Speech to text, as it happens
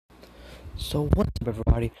So what's up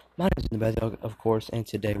everybody, my name is Nabeth, of course, and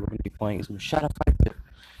today we're going to be playing some Shadow Fight 2.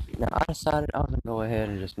 Now I decided I was going to go ahead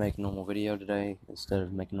and just make a normal video today, instead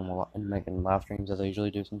of making live streams as I usually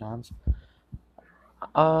do sometimes.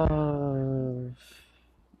 I know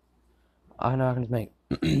I can just make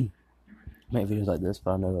videos like this,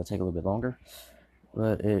 but I know it'll take a little bit longer,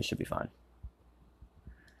 but it should be fine.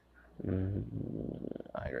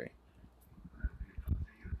 I agree.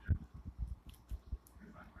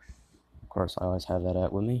 Of course, I always have that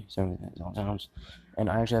app with me, so sometimes. And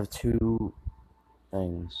I actually have two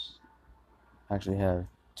things. I actually have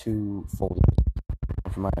two folders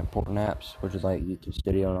for my important apps, which is like YouTube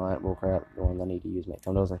Studio and all that bull crap, the ones I need to use, make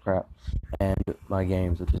thumbnails and crap, and my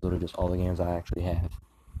games, which is literally just all the games I actually have.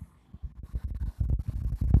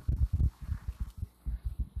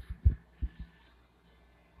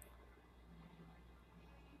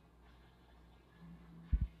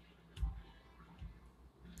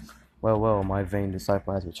 Well, my vain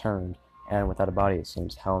disciple has returned, and without a body it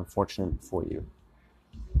seems. How unfortunate for you.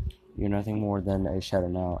 You're nothing more than a shadow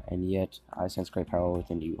now, and yet I sense great power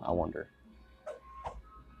within you, I wonder.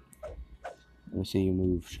 Let me see you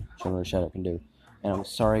move, show me what a shadow can do. And I'm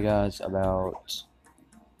sorry guys about...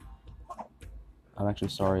 I'm actually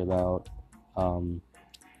sorry about,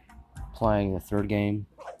 playing the third game.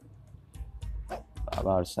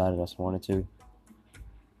 I decided I just wanted to.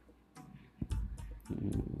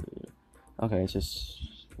 Okay, it's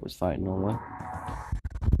just was fighting normally.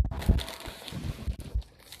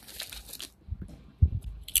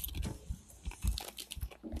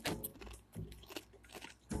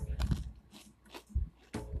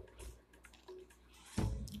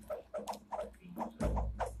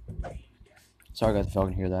 Sorry guys if y'all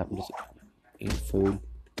can hear that. I'm just eating food.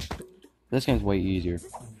 This game's way easier.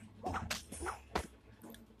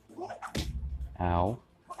 Ow.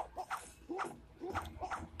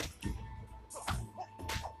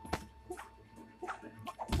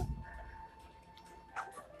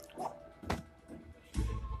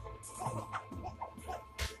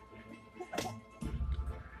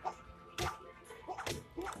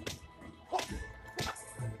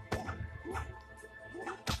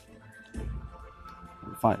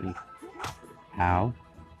 Fight me. Ow.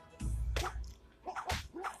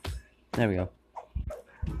 There we go.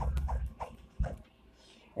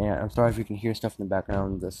 And I'm sorry if you can hear stuff in the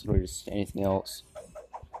background. That's literally just anything else.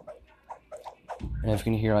 And if you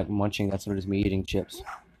can hear like munching, that's literally just me eating chips.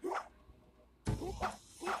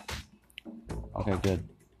 Okay, good.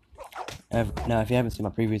 Now, if you haven't seen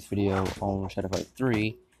my previous video on Shadow Fight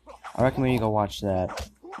 3, I recommend you go watch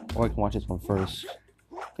that. Or you can watch this one first,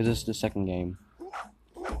 because this is the second game.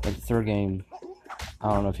 But the third game, I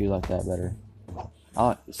don't know if you like that better. I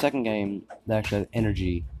like the second game, that actually has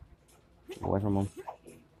energy. Get away from them.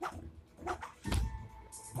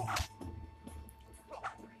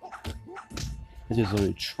 This is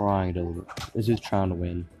literally trying to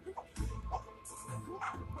win.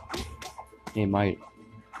 He might.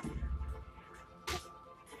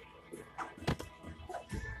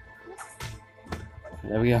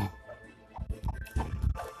 There we go.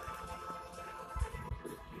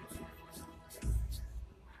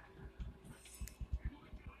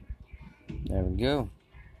 There we go.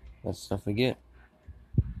 That's stuff we get.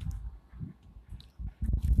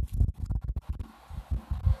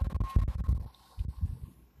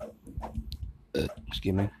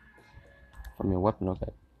 Excuse me. From your weapon,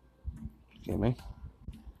 okay. Excuse me.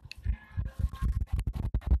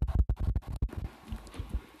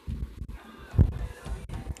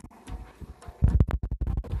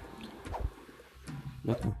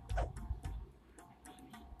 Okay.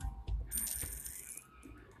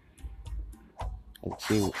 Let's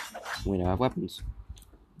see, we now have weapons.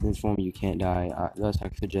 In this form, you can't die. Thus, I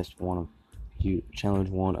suggest you challenge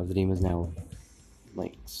one of the demons now.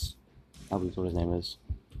 Lynx. I believe what his name is.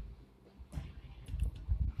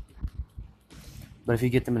 But if you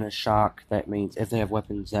get them in a shock, that means if they have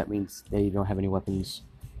weapons, that means they don't have any weapons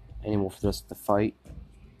anymore for the rest of the fight.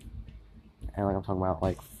 And like I'm talking about,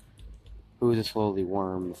 like, who is a slowly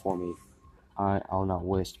worm before me? I'll not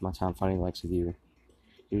waste my time fighting the likes of you.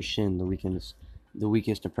 You're Shin, the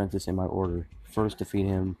weakest apprentice in my order. First defeat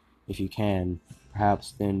him if you can.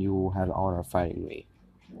 Perhaps then you will have the honor of fighting me.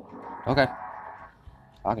 Okay.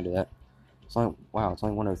 I can do that. It's only, wow, it's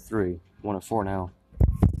only 103. 104 now.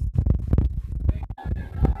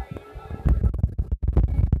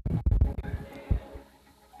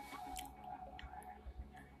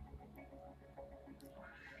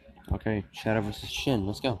 Okay, Shadow versus Shin.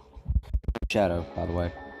 Let's go. Shadow, by the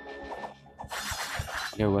way.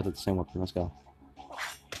 Yeah, we're both the same weapon. Let's go.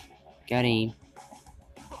 Got him.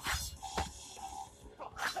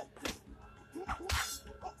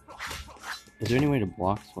 Is there any way to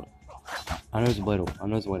block this one? I know there's a way to. I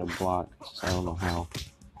know there's a way to block. Just I don't know how.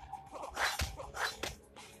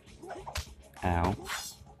 Ow.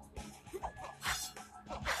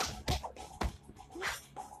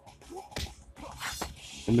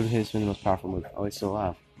 The move has been the most powerful move. Oh, he's still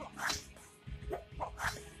alive.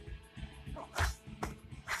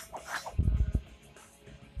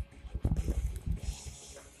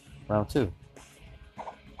 Round 2.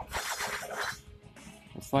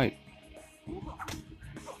 Let's fight.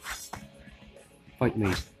 Fight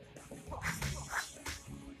me.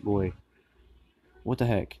 Boy. What the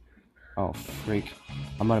heck? Oh, freak.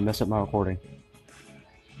 I'm gonna mess up my recording.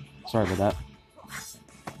 Sorry about that.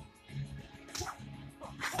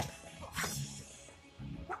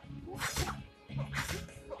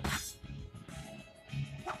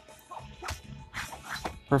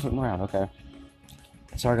 Perfect round, okay.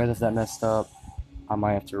 Sorry guys if that messed up. I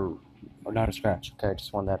might have to... Or not a scratch. Okay, I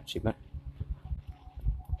just won that achievement.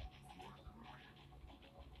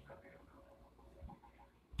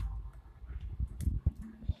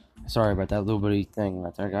 Sorry about that little bitty thing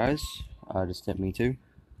right there, guys. Just hit me too.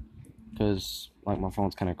 Because, like, my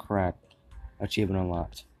phone's kind of cracked. Achievement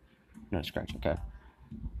unlocked. Not a scratch, okay.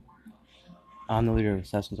 I'm the leader of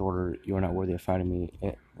Assassin's Order. You are not worthy of fighting me.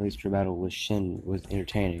 At least your battle with Shin was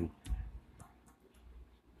entertaining.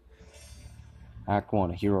 Act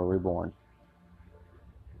 1, A Hero Reborn.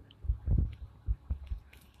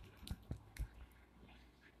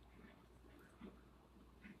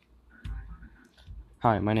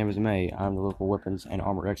 Hi, my name is May. I'm the local weapons and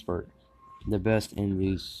armor expert. The best in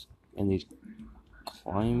these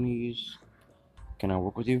climbs. Can I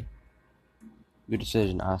work with you? Good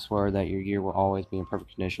decision. I swear that your gear will always be in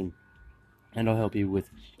perfect condition, and I'll help you with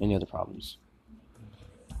any other problems.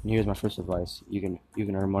 And here's my first advice. You can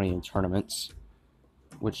earn money in tournaments,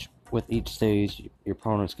 which with each stage your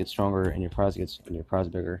opponents get stronger and your prize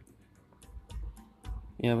bigger.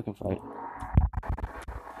 Yeah, we can fight.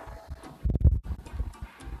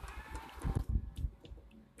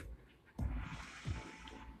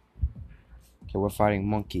 Okay, we're fighting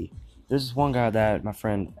Monkey. There's this one guy that my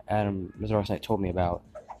friend Adam Mizarasite told me about.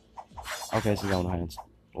 Okay, this is on hands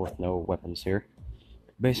with no weapons here.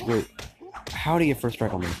 Basically, how do you get first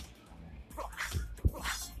strike on me?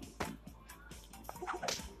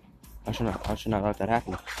 I should not let that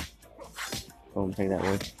happen. Boom, take that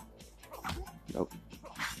away. Nope.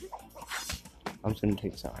 I'm just gonna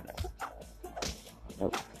take this out right now.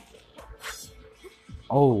 Nope.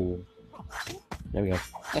 Oh. There we go.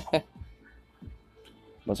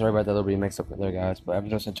 But sorry about that little bit mix up there, guys. But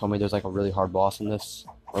Evan Johnson told me there's like a really hard boss in this,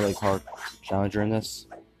 or like hard challenger in this.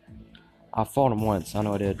 I fought him once. I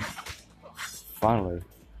know I did. Finally.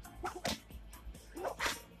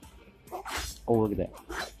 Oh, look at that.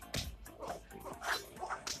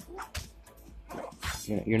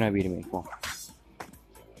 You're not beating me. Come on.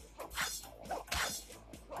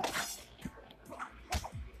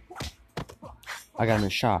 I got him in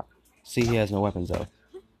shock. See, he has no weapons though.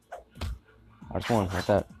 I just won like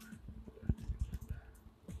that.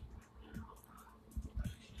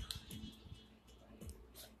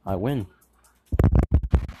 I win.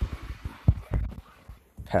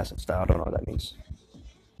 Passive style. I don't know what that means.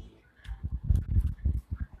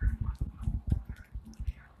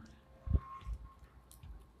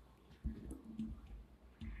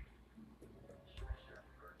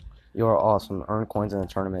 You are awesome. Earn coins in the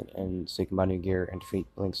tournament and so you can buy new gear and defeat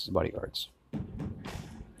Lynx's bodyguards.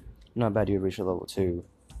 Not bad, you reach a level 2.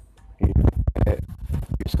 Your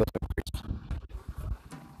skills increase.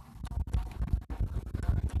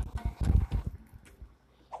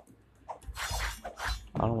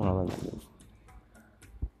 I don't want to let me move.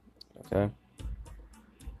 Okay.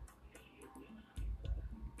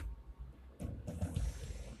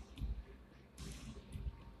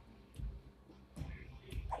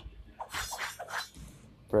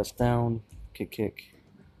 Press down, kick.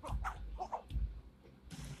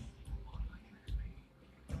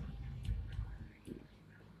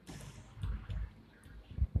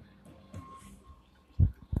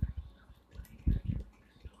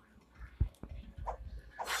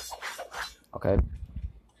 Okay.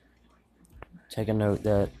 Take a note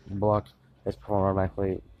that block is performed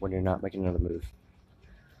automatically when you're not making another move.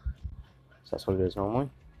 So that's what it is normally.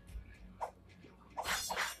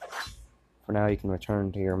 For now, you can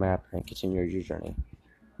return to your map and continue your journey.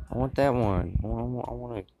 I want that one. I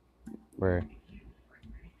want to. Where?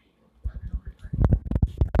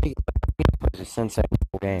 It's a Sensei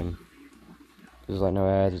game. There's like no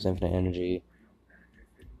ads. There's infinite energy.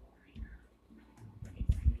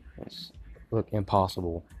 It's look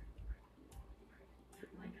impossible.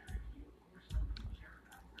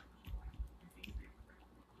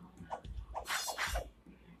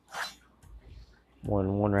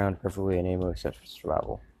 Won one round perfectly in ammo except for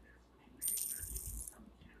survival.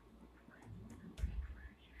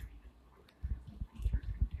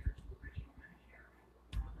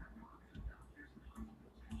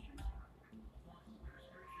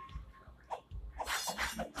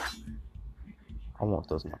 I want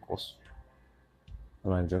those knuckles.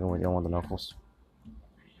 I'm not even joking with you, I want the knuckles.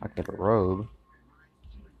 I can get a robe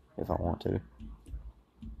if I want to.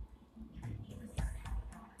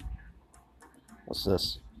 What's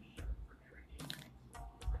this?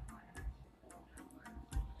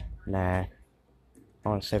 Nah. I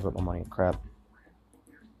want to save up my money. Crap.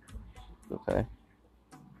 Okay.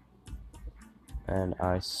 And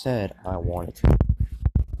I said I wanted to.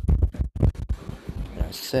 And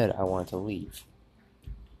I said I wanted to leave.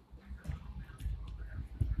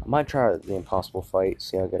 I might try the impossible fight,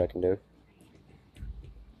 see how good I can do.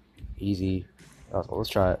 Easy. Oh, so let's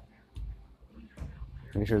try it.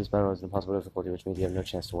 Make sure this battle is impossible difficulty, which means you have no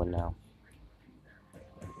chance to win now.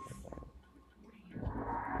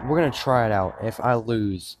 We're gonna try it out. If I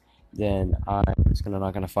lose, then I'm just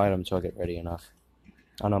not gonna fight him until I get ready enough.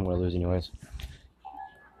 I know I'm gonna lose anyways.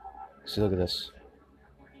 See, look at this.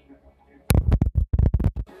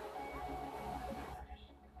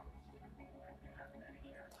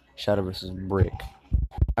 Shadow versus Brick.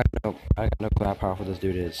 I got no clue how powerful this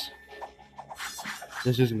dude is.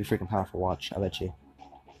 This dude's gonna be freaking powerful. Watch, I bet you.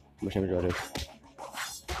 How much damage do I do?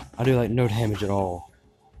 I do like no damage at all.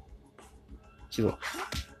 See, look.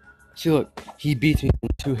 See, look. He beats me in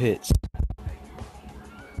 2 hits.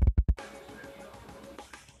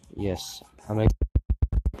 Yes, that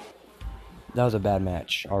was a bad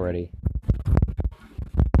match already.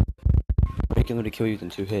 He can literally kill you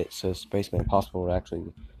in 2 hits, so it's basically impossible to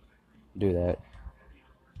actually do that.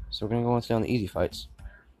 So we're gonna go on down the easy fights.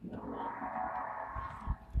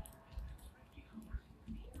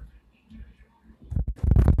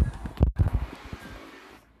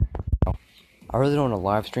 I really don't want to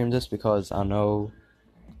live stream this because I know,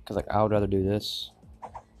 like I would rather do this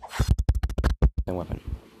than weapon.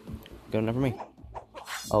 Good enough for me.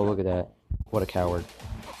 Oh, look at that! What a coward!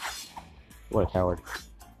 What a coward!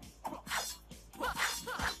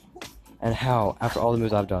 And how, after all the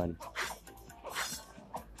moves I've done,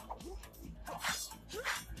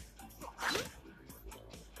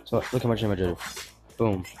 so look how much damage I do.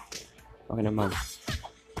 Boom. Okay, never mind.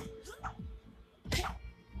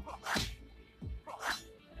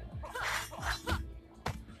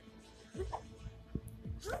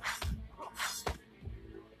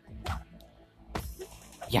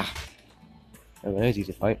 Yeah. Oh, that is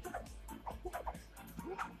easy to fight.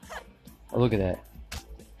 Oh, look at that.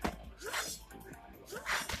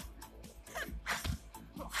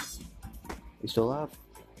 You still alive?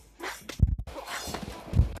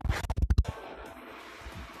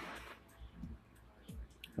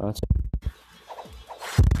 Oh, that's it.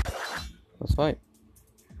 Let's fight.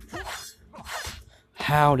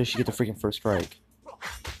 How did she get the freaking first strike?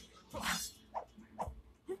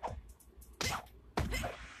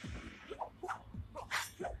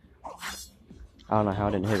 I don't know how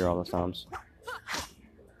I didn't hit her all those times.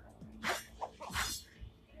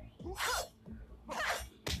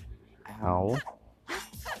 Ow.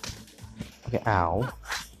 Okay, ow.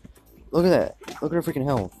 Look at that. Look at her freaking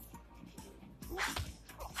health.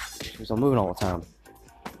 She's still moving all the time.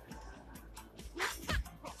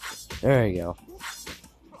 There you go.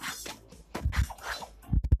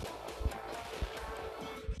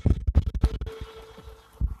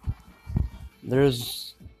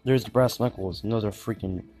 There's the brass knuckles, and those are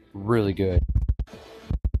freaking really good.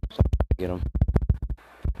 So get them.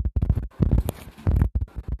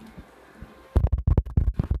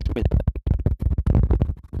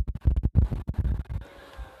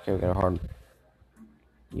 Okay, we got a hard.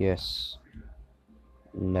 Yes.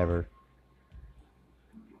 Never.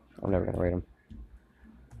 I'm never gonna rate them.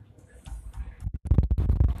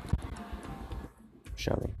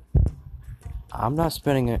 Show me. I'm not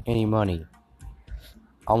spending any money.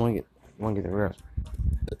 I want to get the rare.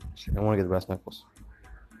 I want to get the brass knuckles.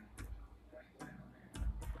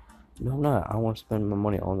 No, I'm not. I want to spend my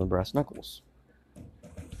money on the brass knuckles.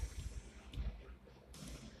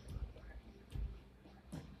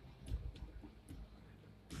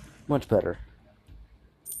 Much better.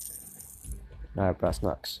 Now I have brass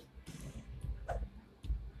knucks.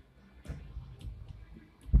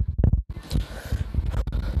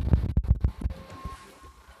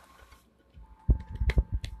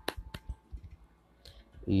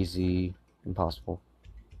 Easy, impossible.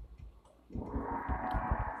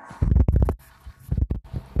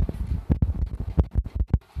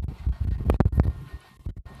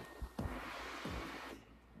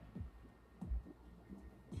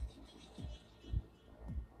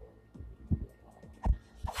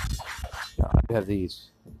 we have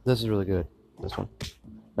these. This is really good. This one.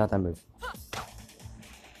 Not that move.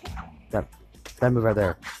 That move right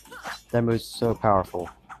there. That move's so powerful.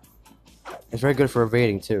 It's very good for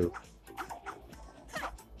evading too.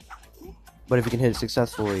 But if you can hit it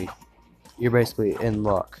successfully, you're basically in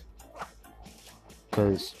luck.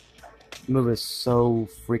 Because the move is so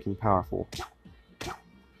freaking powerful.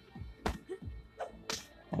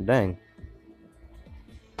 Oh, dang.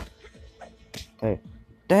 Okay.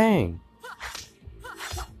 Dang!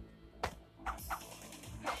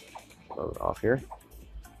 Go off here.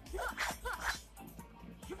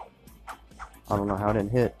 I don't know how it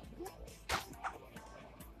didn't hit.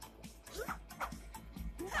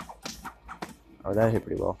 Oh, that hit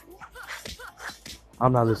pretty well.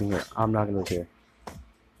 I'm not losing here. I'm not gonna lose here.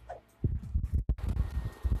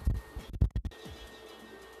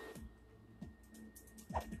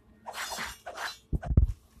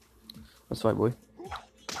 Let's fight, boy.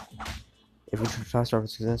 If we try to start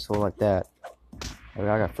successful like that, okay,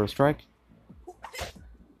 I got first strike.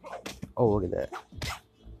 Oh, look at that.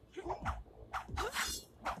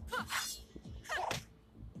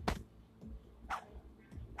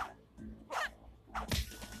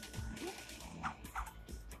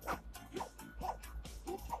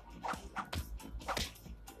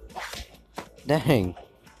 Dang.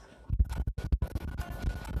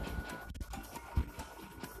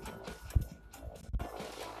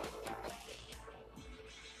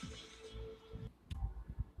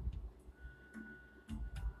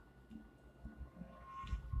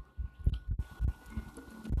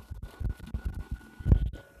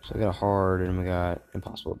 So we got a hard and we got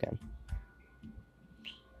impossible again.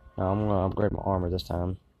 Now I'm gonna upgrade my armor this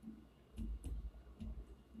time.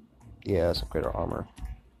 Yeah, let's upgrade our armor.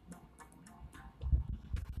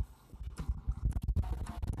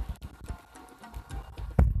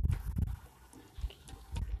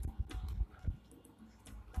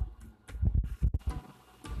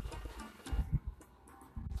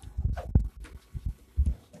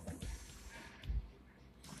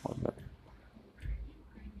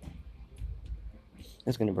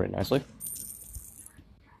 It's gonna very nicely.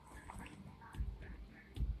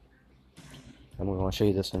 And we're gonna show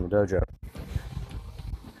you this in the dojo.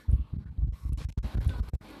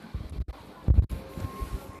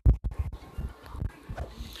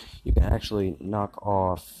 You can actually knock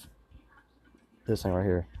off this thing right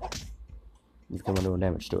here. You can do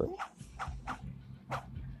damage to it.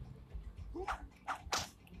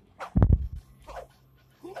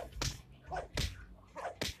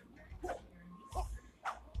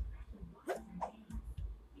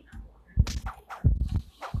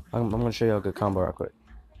 I'm gonna show you a good combo right quick.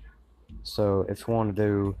 So if you want to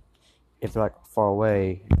do, if they're like far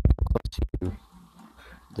away, close to you,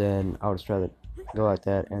 then I would just rather go like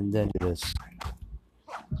that and then do this.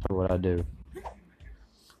 That's what I do.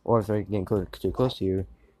 Or if they're getting too close to you,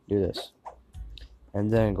 do this.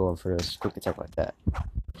 And then go in for this quick attack like that.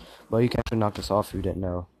 But you can actually knock this off if you didn't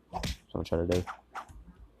know. So I'm gonna try to do.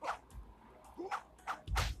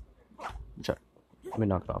 Let me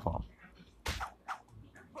knock it off on.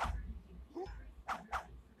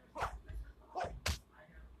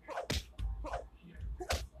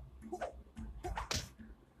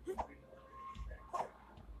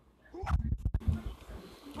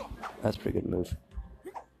 That's a pretty good move.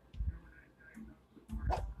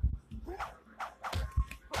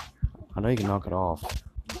 I know you can knock it off.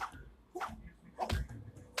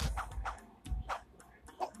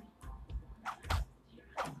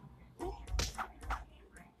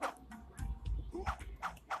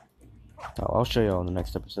 Oh, I'll show you on the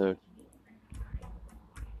next episode.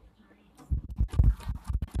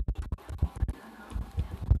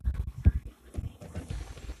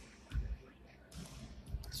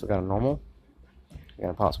 So we got a normal. We got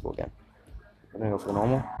impossible again. We're gonna go for the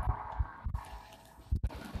normal.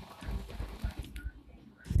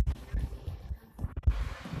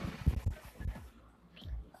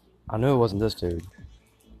 I knew it wasn't this dude.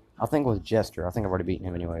 I think it was Jester. I think I've already beaten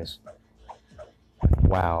him anyways.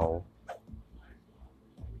 Wow.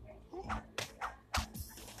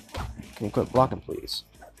 Can you quit blocking, please?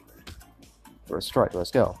 For a strike, let's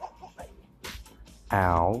go.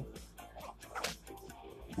 Ow.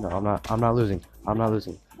 No, I'm not losing. I'm not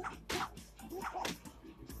losing.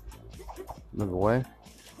 Move away.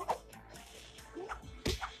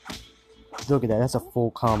 Look at that, that's a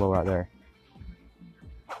full combo right there.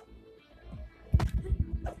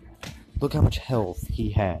 Look how much health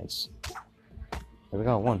he has. There we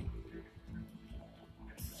go, one.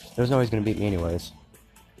 There's no way he's gonna beat me anyways.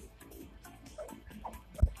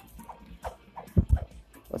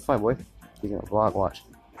 Let's fight, boy. He's gonna block, watch.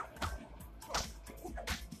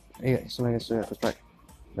 Hey, somebody gets to this back.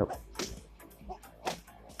 Nope.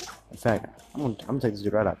 In fact, I'm gonna take this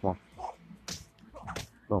dude right out. Come on.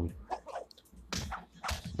 Boom.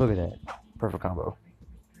 Look at that. Perfect combo.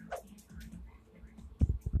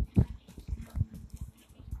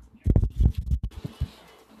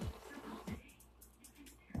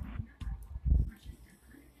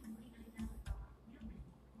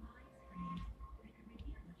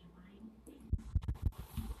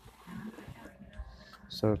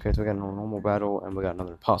 So, okay, so we got a normal battle and we got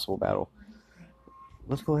another impossible battle.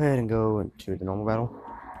 Let's go ahead and go into the normal battle.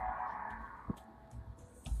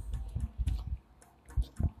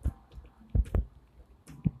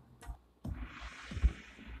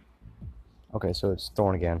 Okay, so it's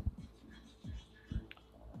Thorn again.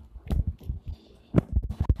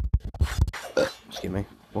 Excuse me.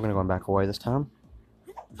 We're gonna go back away this time.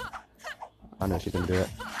 I know she can do it.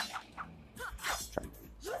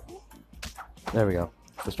 There we go.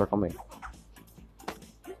 Just work on me.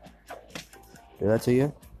 Do that to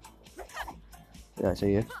you? Do that to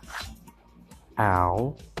you?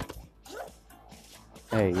 Ow.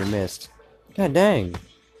 Hey, you missed. God dang.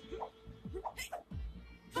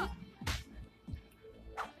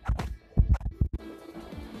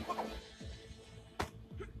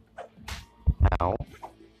 Ow.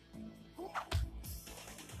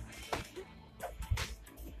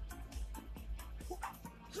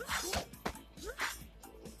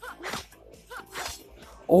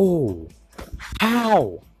 Oh.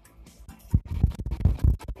 Ow.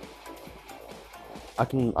 I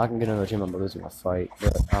can get another team. I'm losing a fight,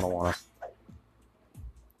 but I don't wanna.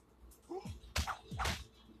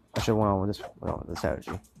 I should have went on with this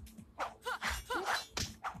strategy.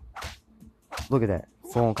 Look at that.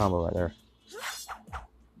 Full on combo right there.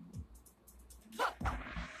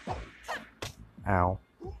 Ow.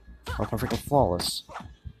 I'm freaking flawless.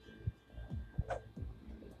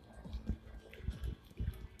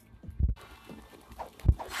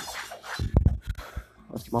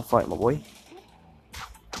 Let's keep on fighting, my boy.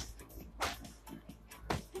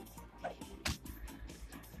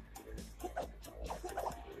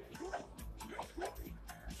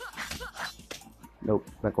 Nope.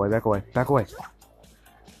 Back away, back away, back away.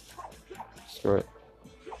 Screw it.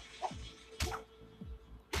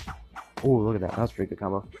 Oh, look at that. That was a pretty good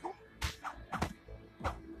combo.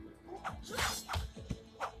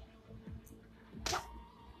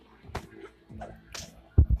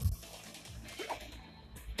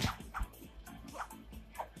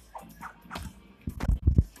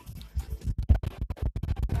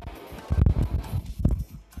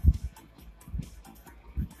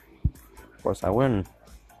 Of course, I win.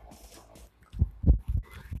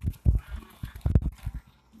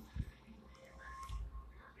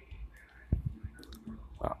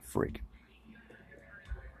 Oh, freak.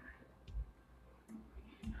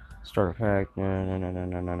 Starter pack. No, no, no, no,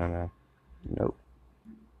 no, no, no, no. Nope.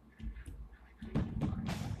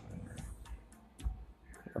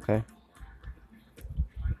 Okay.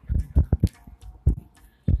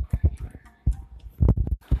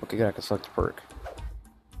 Okay, good. I can select the perk.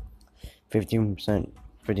 15%,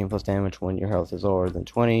 15 plus damage when your health is lower than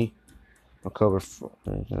 20. Recover.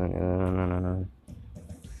 No.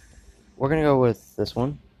 We're gonna go with this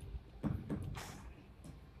one.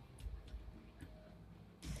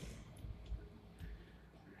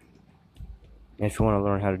 If you want to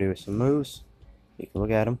learn how to do some moves, you can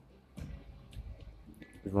look at them.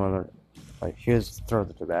 If you want to learn, like, here's throw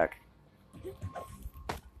to the back.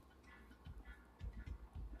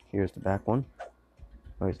 Here's the back one.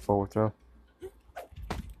 Here's the forward throw.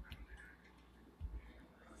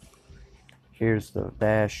 Here's the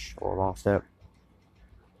dash or long step.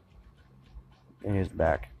 And here's the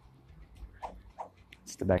back.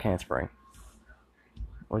 It's the back handspring.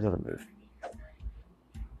 Where's the other move?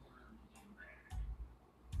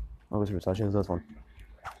 Oh, let's choose this one.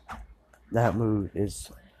 That move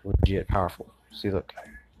is legit powerful. See, look.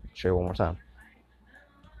 Show you one more time.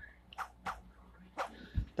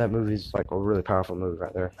 That move is like a really powerful move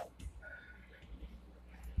right there.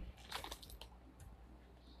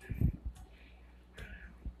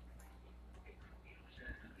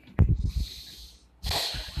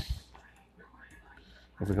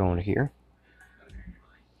 If we go into here,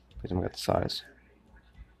 because we got the size.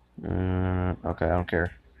 Okay, I don't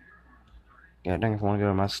care. Yeah, dang, if I want to go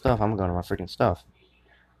to my stuff, I'm going to my freaking stuff.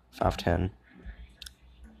 510.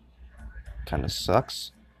 Kind of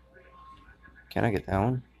sucks. Can I get that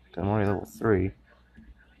one? Because I'm already level 3.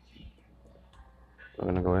 We're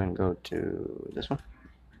going to go ahead and go to this one.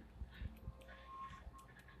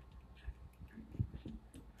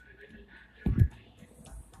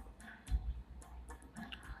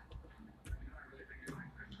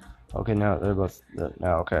 Okay, now they're both.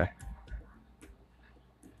 Now, okay.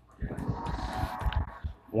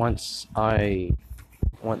 Once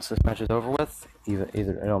this match is over with, either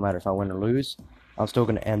it don't matter if I win or lose, I'm still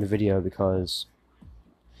gonna end the video because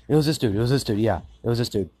it was this dude. It was this dude. Yeah, it was this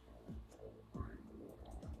dude.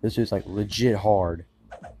 This dude's like legit hard.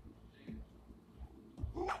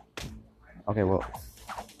 Okay, well,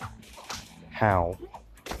 how?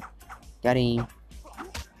 Got him.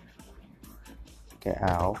 Okay,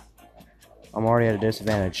 ow. I'm already at a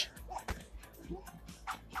disadvantage.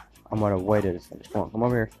 I'm at a way to disadvantage. Come on, come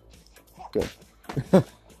over here. Good.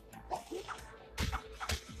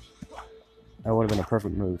 That would have been a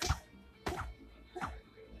perfect move.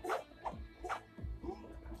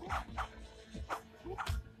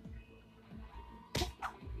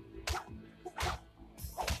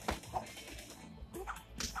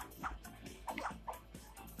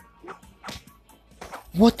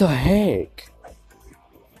 What the heck?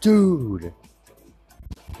 Dude!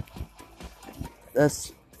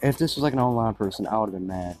 If this was like an online person, I would have been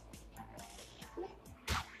mad.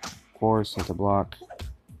 Of course, it's a block.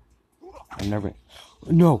 I'm never.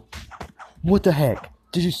 No! What the heck?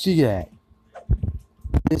 Did you see that?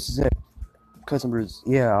 This is it. Customers.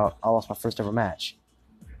 Yeah, I lost my first ever match.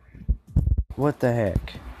 What the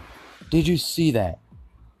heck? Did you see that?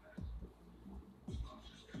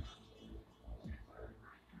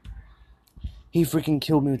 He freaking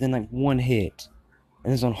killed me within like one hit.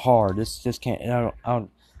 And it's on hard. This just can't.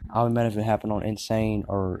 I would mad if it happened on insane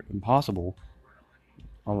or impossible.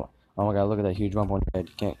 Oh my god! Look at that huge bump on your head.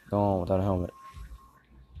 You can't go on without a helmet.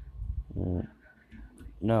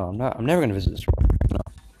 No, I'm not. I'm never gonna visit this room. No.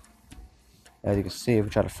 As you can see, if we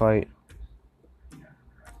try to fight,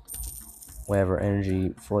 we have our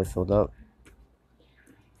energy fully filled up.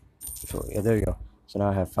 Yeah, there you go. So now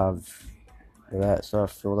I have 5 of that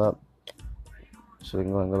stuff filled up. So we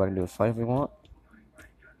can go and go back and do a fight if we want.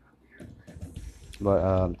 But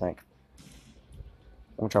I'm gonna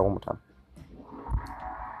try one more time.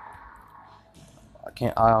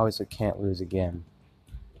 I obviously can't lose again.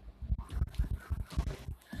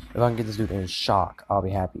 If I can get this dude in shock, I'll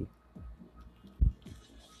be happy.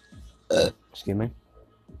 Excuse me.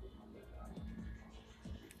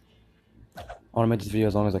 I want to make this video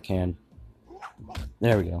as long as I can.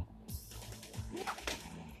 There we go.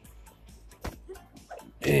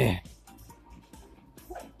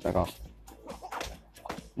 Back off.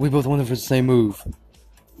 We both went for the same move.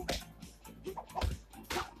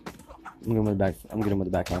 I'm getting with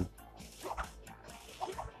the backhand.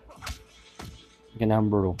 Okay, now I'm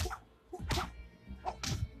brutal.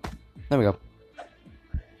 There we go.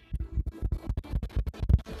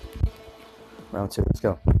 Round 2, let's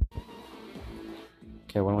go.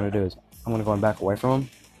 Okay, what I'm gonna do is I'm gonna go and back away from him.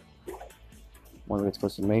 One gets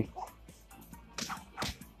close to me.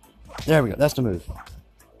 There we go. That's the move.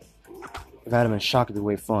 If I had him in shock, it'd be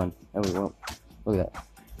way fun. There we go. Look at that.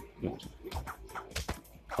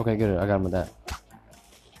 Okay, good. I got him with that.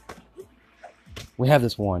 We have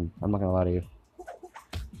this one. I'm not gonna lie to you.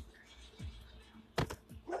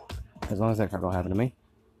 As long as that crap don't happen to me.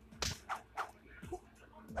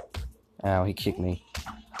 Ow, he kicked me.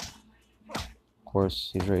 Of course,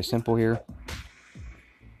 he's very simple here.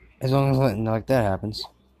 As long as nothing like that happens.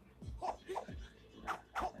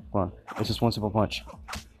 Come on. It's just one simple punch.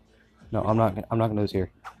 No, I'm not gonna lose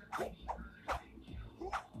here.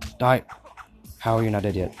 Die. How are you not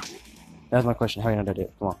dead yet? That's my question. How are you not dead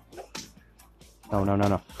yet? Come on.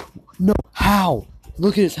 No. No, how?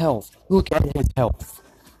 Look at his health. Look at his health.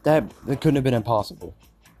 That couldn't have been impossible.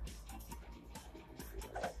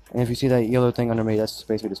 And if you see that yellow thing under me, that's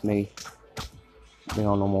basically just me being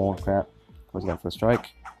on normal crap. What's he got for a strike?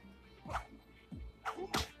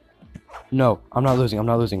 No, I'm not losing.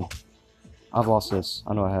 I've lost this.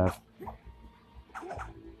 I know I have.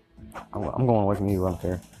 I'm going away from you. I don't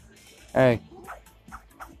care. Hey.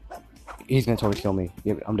 He's gonna totally kill me.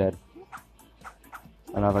 Yep, I'm dead.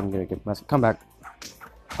 I don't know if I can get a good mess. Come back.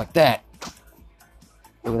 Like that.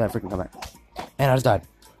 Look at that freaking comeback. And I just died.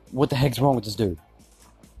 What the heck's wrong with this dude?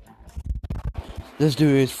 This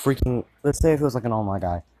dude is freaking... Let's say if it was like an online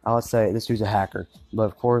guy. I would say this dude's a hacker. But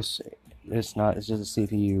of course, it's not. It's just a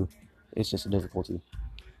CPU. It's just a difficulty.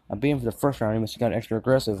 I beat him for the first round. He must have got extra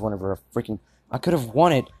aggressive whenever I could have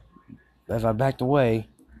won it if I backed away.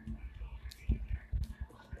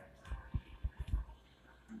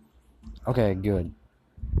 Okay, good.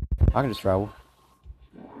 I can just travel.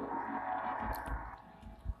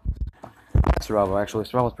 Survival, actually.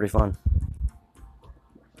 Survival's pretty fun.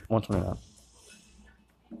 129.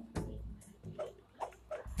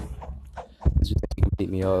 You think you can beat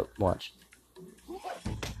me up? Watch.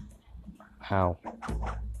 How?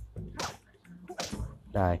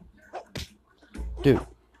 Die. Dude.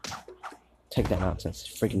 Take that nonsense,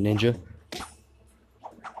 freaking ninja.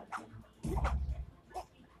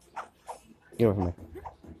 Get away from me.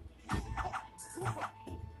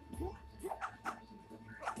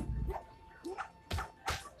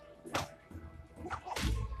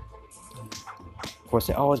 Of course,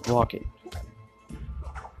 they always block it.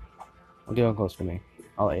 Don't get on close to me.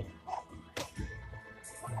 I'll let you.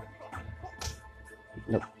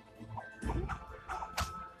 Nope.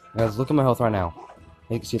 Guys, look at my health right now.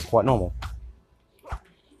 You can see it's quite normal.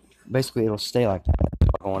 Basically, it'll stay like that if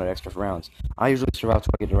I go on at extra rounds. I usually survive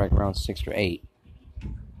till I get to like round 6 or 8.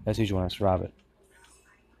 That's usually when I survive it.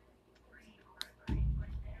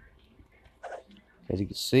 As you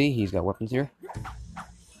can see, he's got weapons here.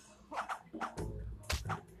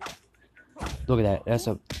 Look at that. That's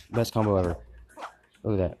the best combo ever.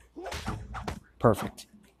 Look at that. Perfect.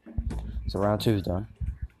 So round 2 is done.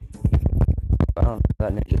 I don't know if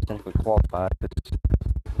that ninja is technically qualified, but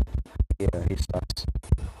yeah, he sucks.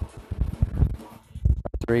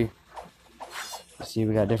 3. See,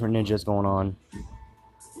 we got different ninjas going on.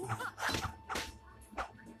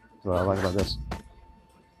 That's what I like about this.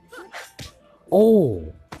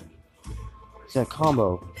 Oh! It's that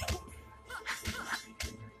combo.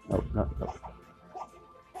 Nope, nope, nope.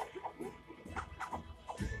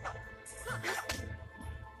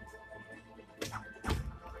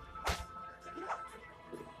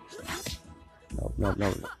 Nope, nope,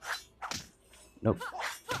 nope, nope. Nope.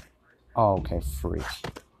 Oh, okay, freak.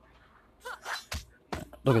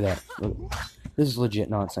 Look at that. Look. This is legit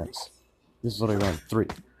nonsense. This is literally round 3.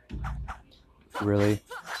 Really?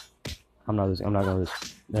 I'm not losing. I'm not gonna lose.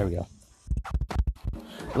 There we go.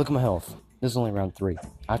 Look at my health. This is only round 3.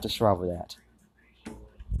 I have to survive with that.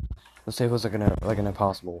 Let's say if it was like an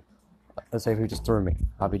impossible. Let's say if he just threw me,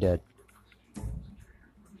 I'll be dead.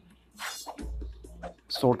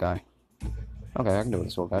 Sword guy. Okay, I can do it with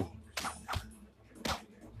a sword guy.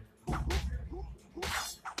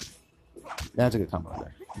 That's a good combo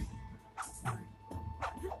there.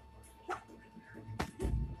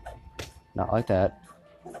 Not like that.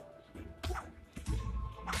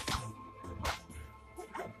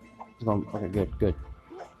 Okay, good, good.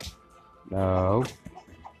 No.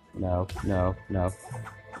 No, no, no.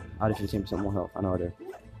 I have 15% more health. I know I do.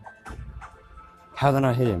 How did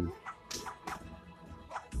I hit him?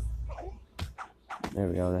 There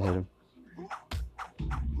we go, that hit him.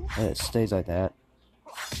 And it stays like that.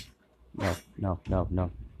 No, no, no,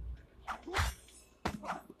 no.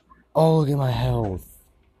 Oh, look at my health.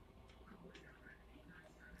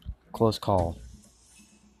 Close call.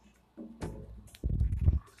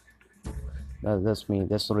 That's me.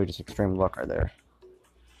 That's literally just extreme luck right there.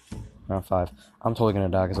 Round 5. I'm totally gonna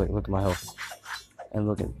die because look at my health. And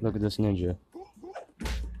look at this ninja.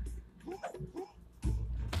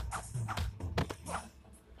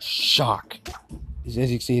 Shock. As you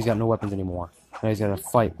can see, he's got no weapons anymore. Now he's got to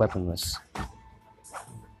fight weaponless.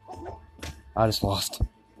 I just lost.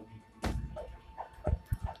 I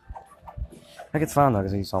think it's fine though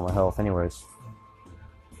because he saw my health anyways.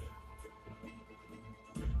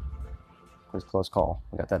 It was a close call.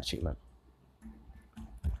 I got that achievement.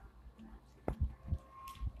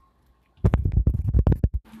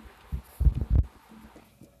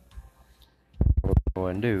 What I'm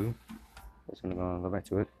going to do is I'm going to go back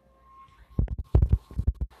to it.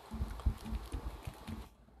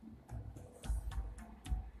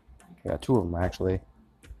 I got 2 of them actually.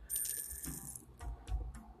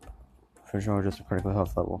 For sure, just a critical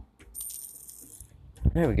health level.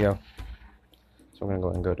 There we go. So we're gonna go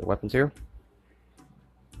ahead and go to weapons here.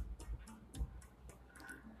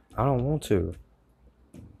 I don't want to.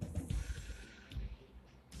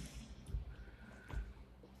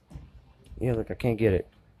 Yeah, look, I can't get it.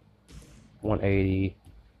 180.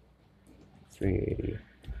 380.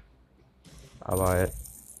 I'll buy it.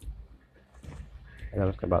 And I'm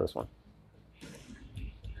just gonna buy this one.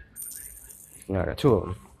 Now I got 2 of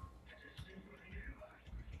them.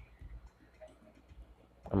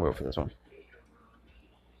 I'm gonna go for this one.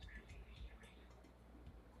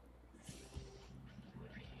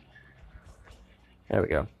 There we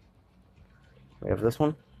go. We have this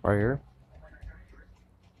one right here.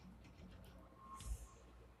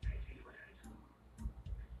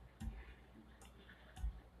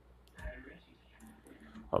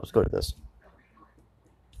 Oh, let's go to this.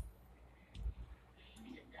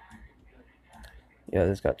 Yeah,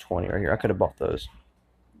 this got 20 right here. I could have bought those.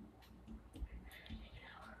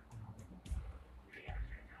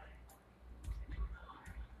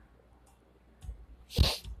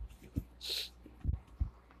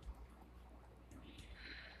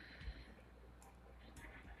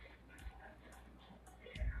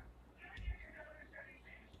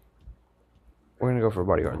 We're gonna go for a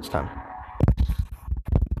bodyguard this time.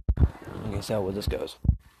 I can see how this goes.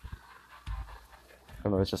 I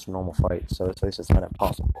know it's just a normal fight, so at least it's not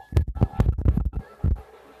impossible.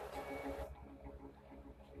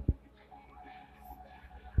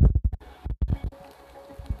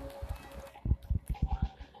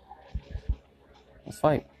 Let's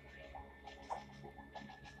fight.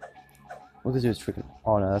 Look at this freaking.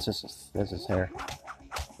 Oh no, that's his hair.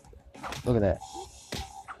 Look at that.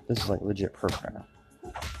 This is like legit perk right now.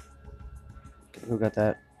 Okay, who got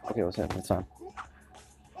that? Okay, what's happening? It's fine.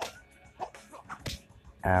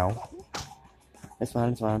 Ow. It's fine,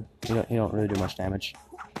 it's fine. He don't really do much damage.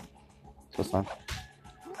 So it's fine.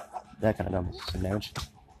 That kind of dumb some damage.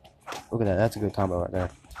 Look at that, that's a good combo right there.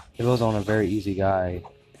 If it was on a very easy guy,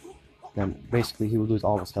 then basically he would lose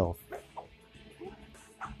all of his health.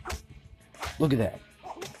 Look at that.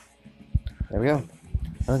 There we go.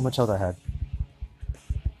 Look how much health I had.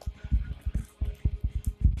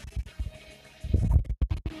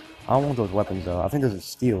 I don't want those weapons though. I think those are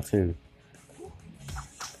steel too.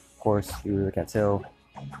 Of course, you really can't tell.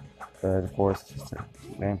 But of course, it's just a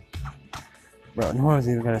man. Bro, no one's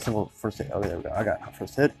even got a single first hit. Oh, there we go. I got my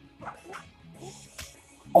first hit.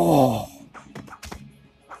 Oh!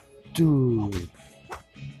 Dude.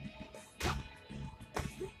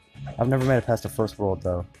 I've never made it past the first world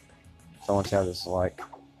though. So I want to see how this is like.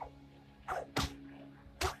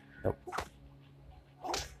 Nope.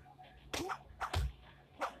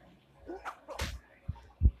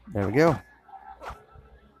 There we go.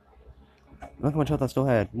 Look how much health I still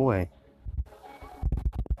had. Boy.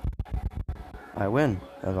 I win,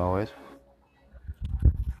 as always.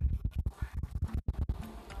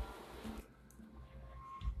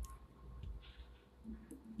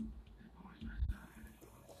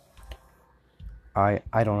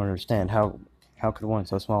 I don't understand how could one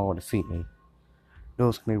so small defeat me?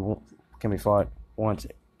 Duels can be fought once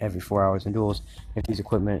every 4 hours in duels if these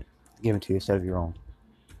equipment given to you instead of your own.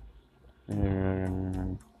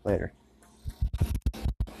 Later.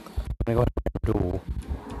 I'm gonna go ahead and duel.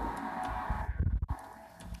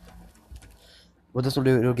 What this will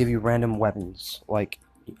do, it'll give you random weapons. Like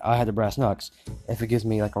I had the brass knucks. If it gives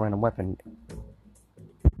me like a random weapon,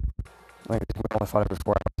 like we only fought every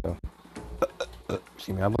 4 hours, so.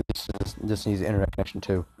 Excuse me, I believe this needs an internet connection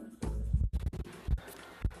too.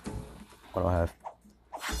 What do I have?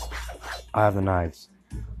 I have the knives.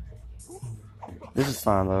 This is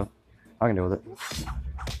fine though. I can deal with it.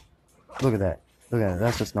 Look at that. Look at that.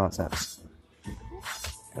 That's just nonsense.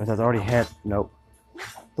 If I've already had. Nope.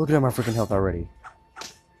 Look at my freaking health already.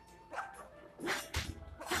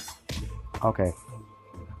 Okay.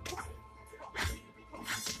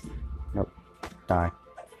 Nope. Die.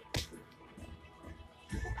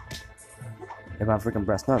 If I freaking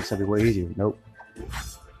brass knucks, that'd be way easier. Nope.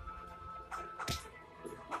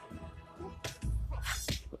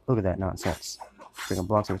 Look at that nonsense. Freaking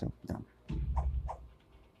blocks everything down.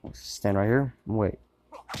 Stand right here and wait.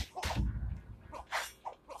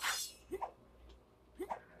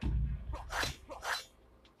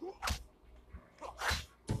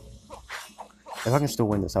 If I can still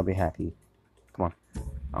win this, I'll be happy. Come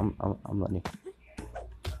on. I'm letting you.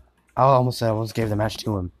 I almost gave the match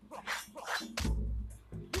to him.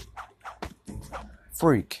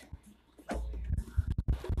 Freak.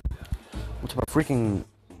 What type of freaking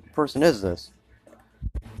person is this?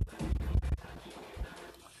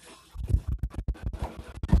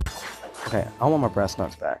 Okay, I want my brass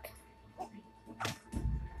knucks back.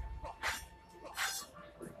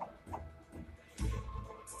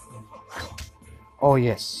 Oh,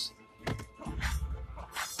 yes.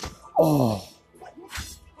 Oh.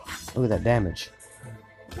 Look at that damage.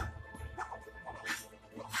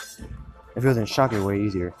 If it was in shock, it'd be way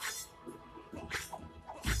easier.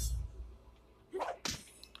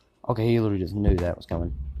 Okay, he literally just knew that was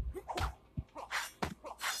coming.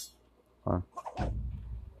 Huh.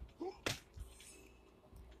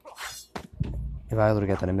 If I literally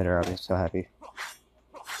got that emitter, I'd be so happy.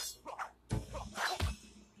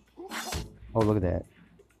 Oh, look at that.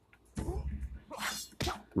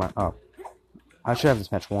 Come on, oh. I should have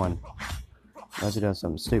this match won. Unless he does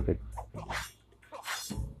something stupid.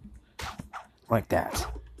 Like that.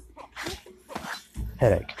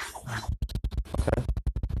 Headache. Okay.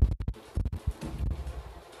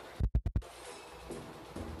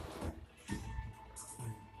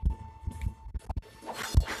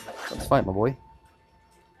 Let's fight, my boy.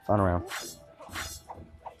 Final round.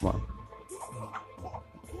 Come on.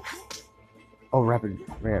 Oh, rapid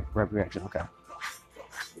reaction. Okay.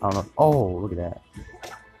 I don't know. Oh, look at that.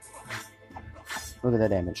 Look at that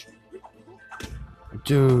damage.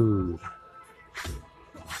 Dude.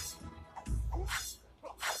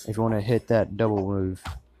 If you want to hit that double move,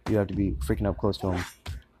 you have to be freaking up close to him.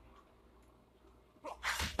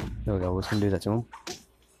 There we go. Let's gonna do that to him.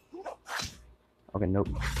 Okay, nope.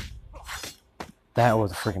 That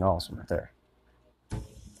was freaking awesome right there.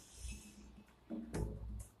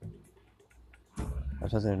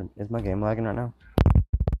 Is my game lagging right now?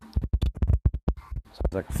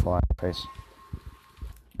 Sounds like a fly in the face.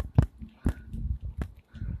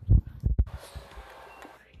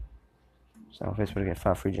 So on Facebook to get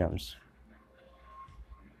 5 free gems.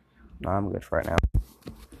 No, I'm good for right now.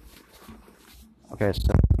 Okay,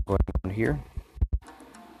 so going on here.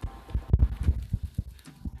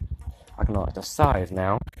 I can unlock the size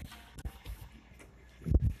now.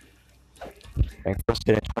 And first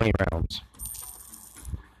get in 20 rounds.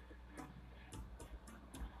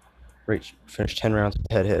 Finish 10 rounds with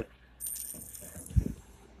the head hit.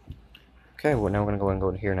 Okay, well now we're gonna go ahead and go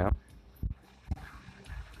in here now.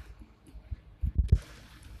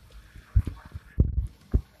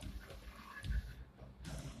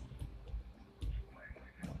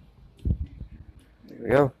 There we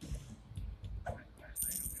go.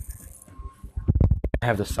 I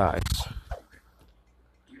have the size.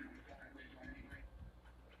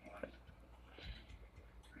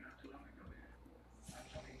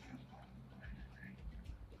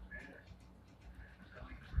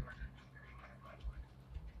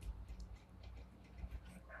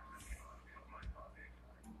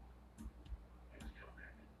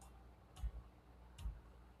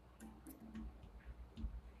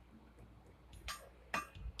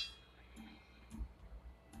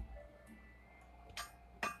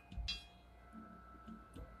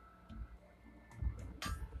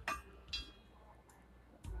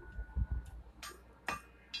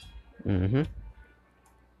 Mm-hmm.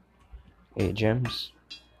 8 gems.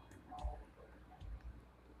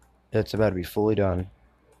 It's about to be fully done.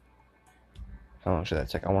 How long should that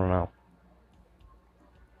take? I want to know.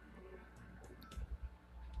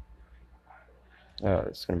 Oh,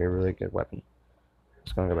 it's going to be a really good weapon.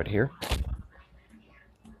 It's going to go right here.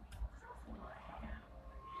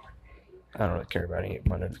 I don't really care about any of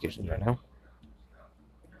my notifications right now.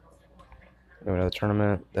 Go another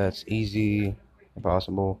tournament. That's easy.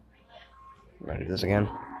 Impossible. I'm going to do this again.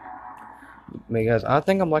 Hey guys, I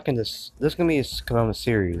think I'm liking this. This is going to become a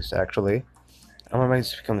series, actually. I'm going to make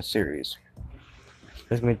this become a series.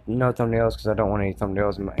 There's going to be no thumbnails because I don't want any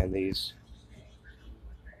thumbnails in these.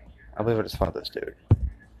 I believe I just fought this dude.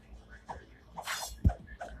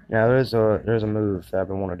 Yeah, there's a move that I've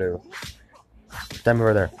been wanting to do. That move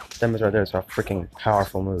right there. That move right there is a freaking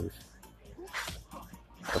powerful move.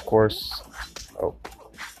 Of course. Oh.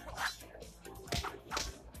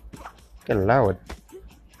 Get loud.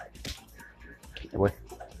 Get away.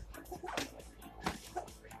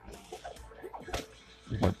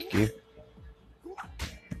 Fuck you.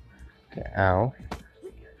 Okay, ow.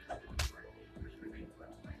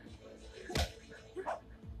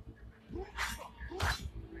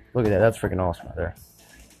 Look at that, that's freaking awesome right there.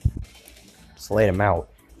 Slayed him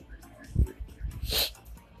out.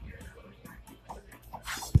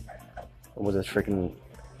 What was this freaking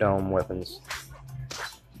dome weapons?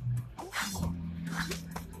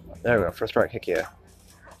 There we go, first strike, heck yeah.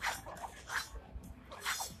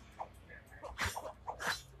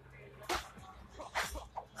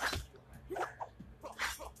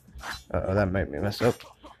 Uh-oh, that made me mess up.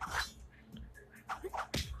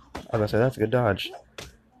 I was gonna say, that's a good dodge.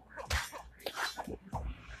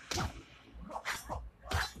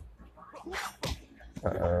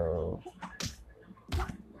 Uh-oh.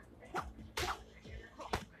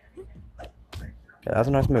 Okay, that was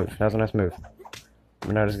a nice move. That was a nice move.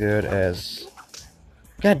 But not as good as...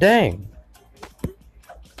 God dang!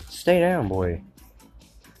 Stay down, boy.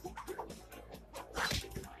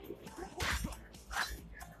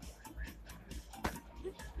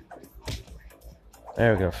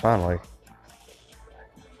 There we go, finally.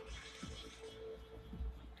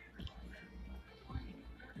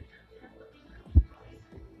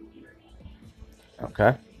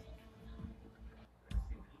 Okay.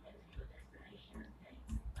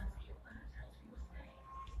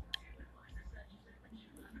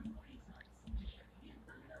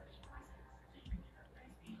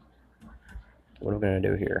 What are we going to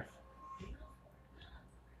do here?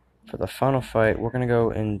 For the final fight, we're going to go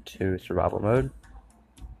into survival mode.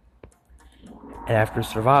 And after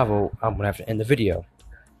survival, I'm going to have to end the video.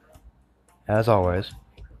 As always.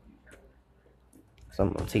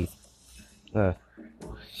 Some teeth. Okay,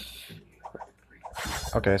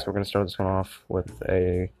 so we're going to start this one off with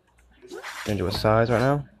into a size right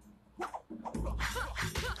now.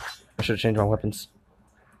 I should have changed my weapons.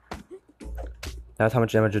 That's how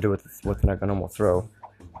much damage I do with like a normal throw.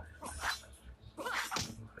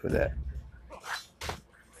 do that.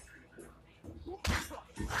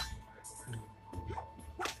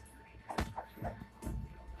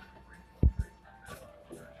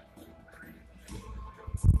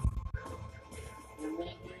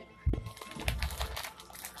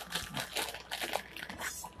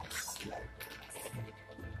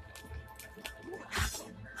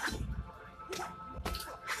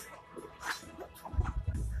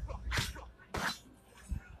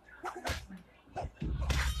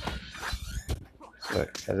 So,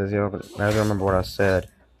 as I remember what I said.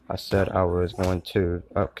 I said I was going to.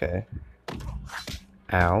 Okay.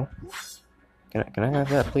 Ow. Can I have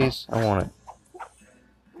that, please? I want it.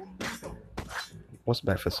 What's the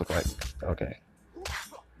back fist look like? Okay.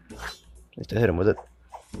 Just to hit him with it.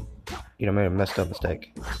 You know, made a messed up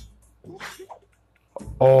mistake.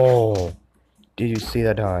 Oh! Did you see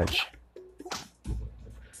that dodge?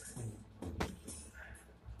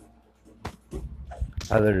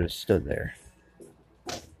 I literally just stood there.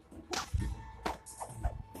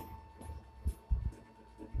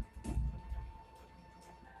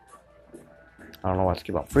 I don't know why I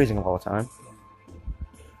keep on freezing all the time.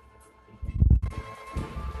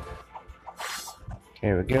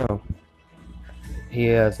 Here we go. He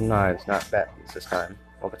has knives, not batons this time.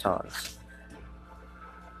 Or batons.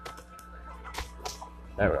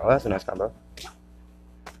 There we go. That's a nice combo.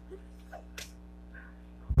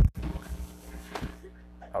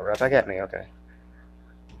 Oh, right back at me. Okay.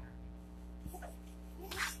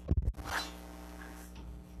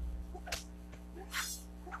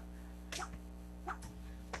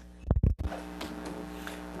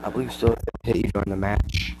 I believe still hit you during the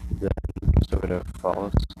match. Then still gonna follow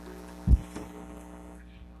us.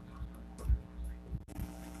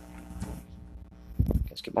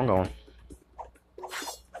 Let's keep on going.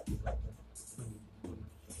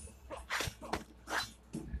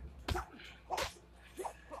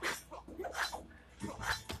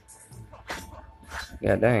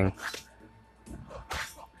 Yeah, dang.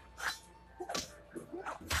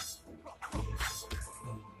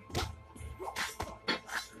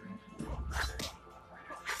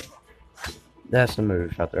 That's the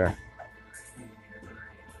move out there.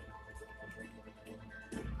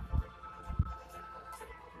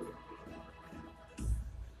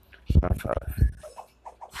 High five.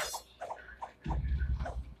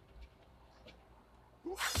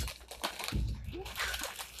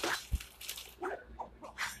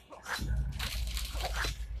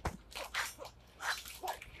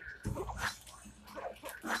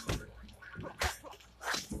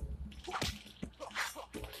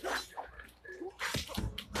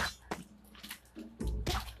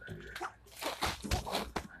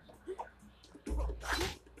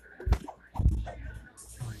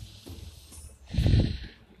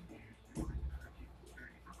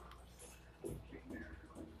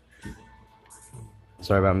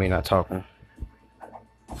 Sorry about me not talking.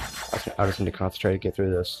 I just need to concentrate to get through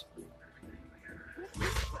this.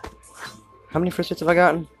 How many first hits have I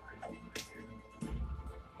gotten?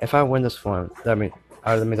 If I win this one, that means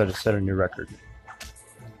I just set a new record.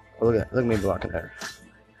 Oh, look at me blocking there.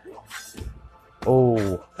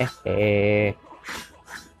 Oh,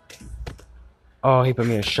 oh, he put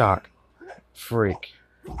me in shock. Freak.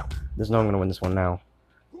 There's no I'm gonna win this one now.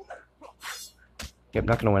 Yep,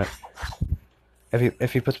 not gonna win it.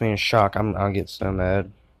 If he puts me in shock, I'll get so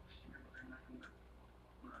mad.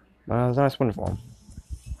 It was a nice win for him.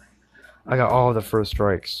 I got all of the first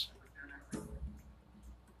strikes.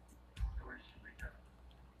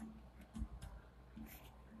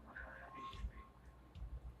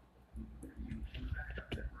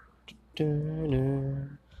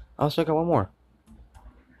 I still got one more.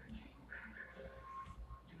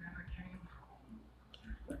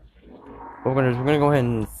 We're gonna go ahead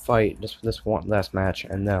and fight this one last match,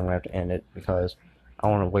 and then I'm gonna have to end it because I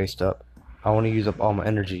want to use up all my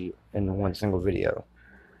energy in one single video.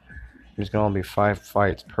 There's gonna only be 5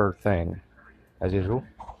 fights per thing, as usual.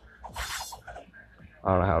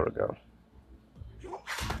 I don't know how it'll go.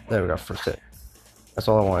 There we go, first hit. That's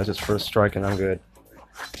all I want, is just first strike and I'm good.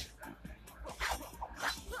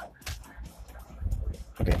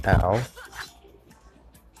 Okay, ow.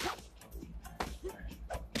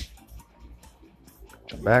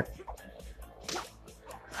 Jump back.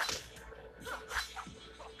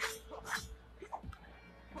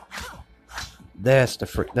 That's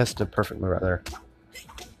the perfect move right there.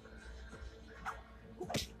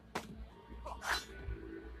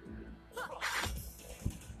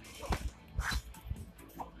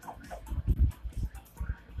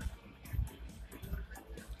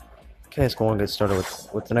 Okay, let's go on and get started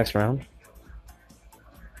with the next round.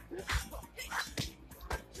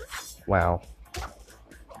 Wow.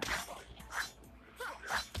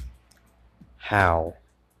 How?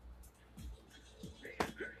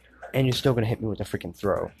 And you're still gonna hit me with a freaking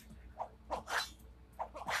throw.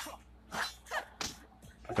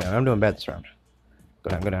 Okay, I'm doing bad this round.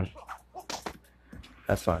 Go down, go down.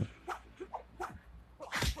 That's fine.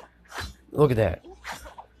 Look at that.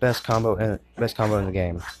 Best combo in the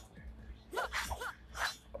game.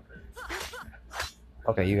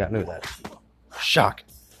 Okay, you got me with that. Shock.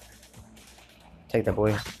 Take that,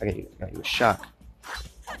 boy. I got you a shock.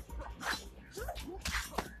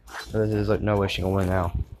 There's like no way she can win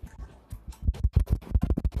now.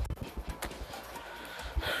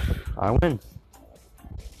 I win.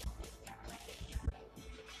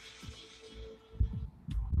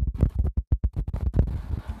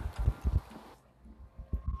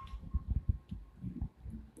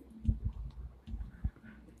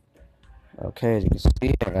 Okay, as you can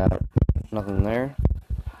see, I got nothing there.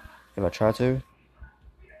 If I try to,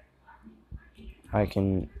 I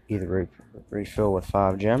can either refill with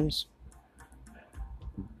 5 gems.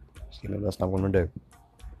 Excuse me, that's not what I'm gonna do.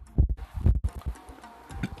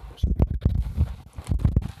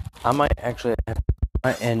 I might actually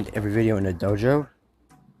end every video in a dojo.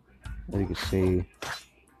 As you can see,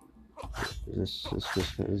 this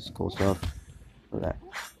is cool stuff. Look at that.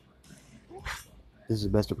 This is the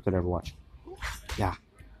best we could ever watch. Yeah.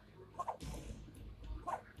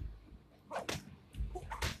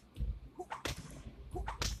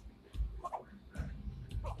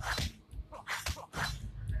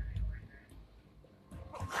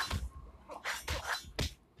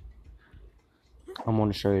 I'm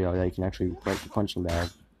going to show y'all that you can actually break the punching bag.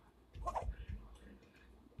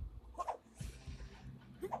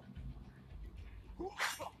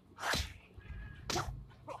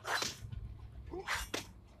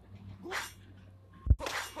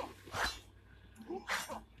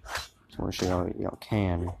 Just want to show y'all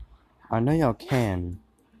can. I know y'all can.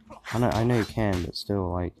 I know you can, but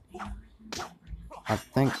still, like, I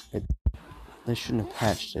think they shouldn't have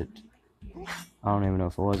patched it. I don't even know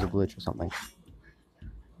if it was a glitch or something.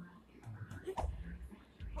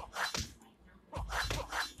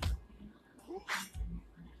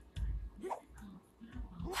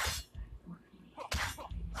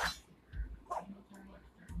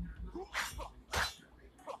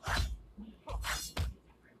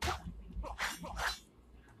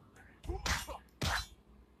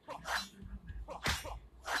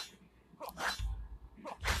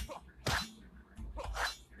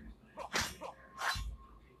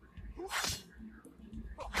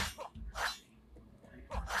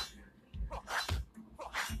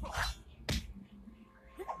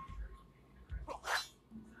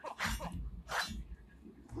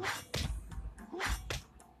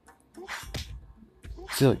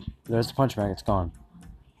 See, look, there's the punch bag, it's gone.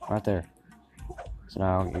 Right there. So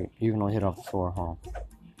now you can only hit off the floor. Hold on.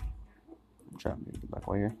 Try to get back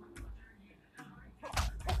way here.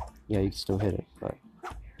 Yeah, you can still hit it, but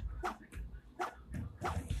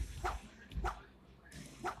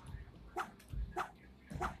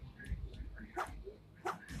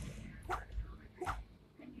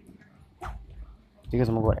you guys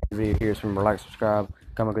want to go to the video here, so remember, like, subscribe,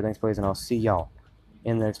 comment, good things, please, and I'll see y'all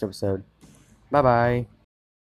in the next episode. Bye bye.